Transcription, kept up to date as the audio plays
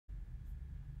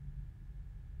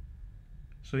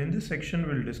So in this section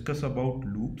we'll discuss about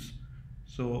loops.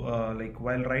 So like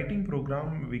while writing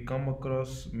program, we come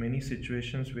across many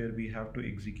situations where we have to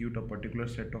execute a particular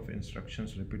set of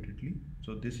instructions repeatedly.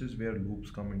 So this is where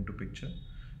loops come into picture.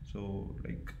 So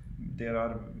like there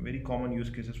are very common use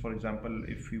cases. For example,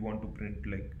 if we want to print,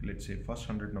 like let's say first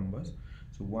 100 numbers.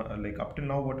 So like up till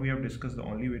now what we have discussed, the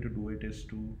only way to do it is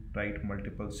to write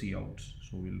multiple couts.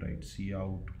 So we'll write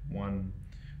cout 1,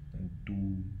 then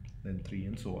 2, then 3,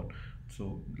 and so on.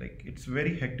 So like it's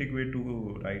very hectic way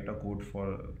to write a code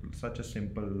for such a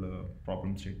simple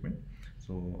problem statement.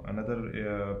 So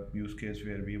another use case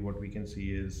where what we can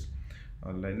see is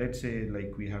let's say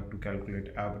like we have to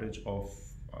calculate average of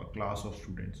a class of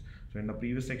students. So in the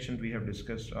previous section we have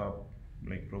discussed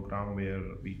like program where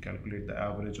we calculate the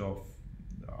average of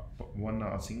one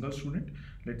single student.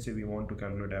 Let's say we want to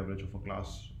calculate average of a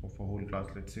class, of a whole class,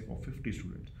 let's say for 50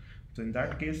 students. So in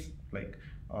that case, like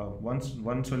one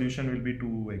solution will be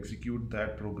to execute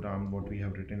that program what we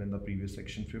have written in the previous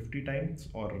section 50 times,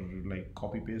 or like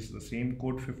copy paste the same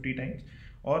code 50 times,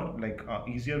 or like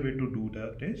easier way to do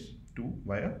that is to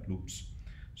via loops.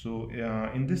 So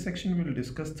in this section we will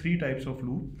discuss three types of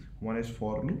loop. One is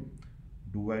for loop,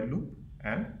 do while loop,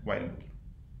 and while loop.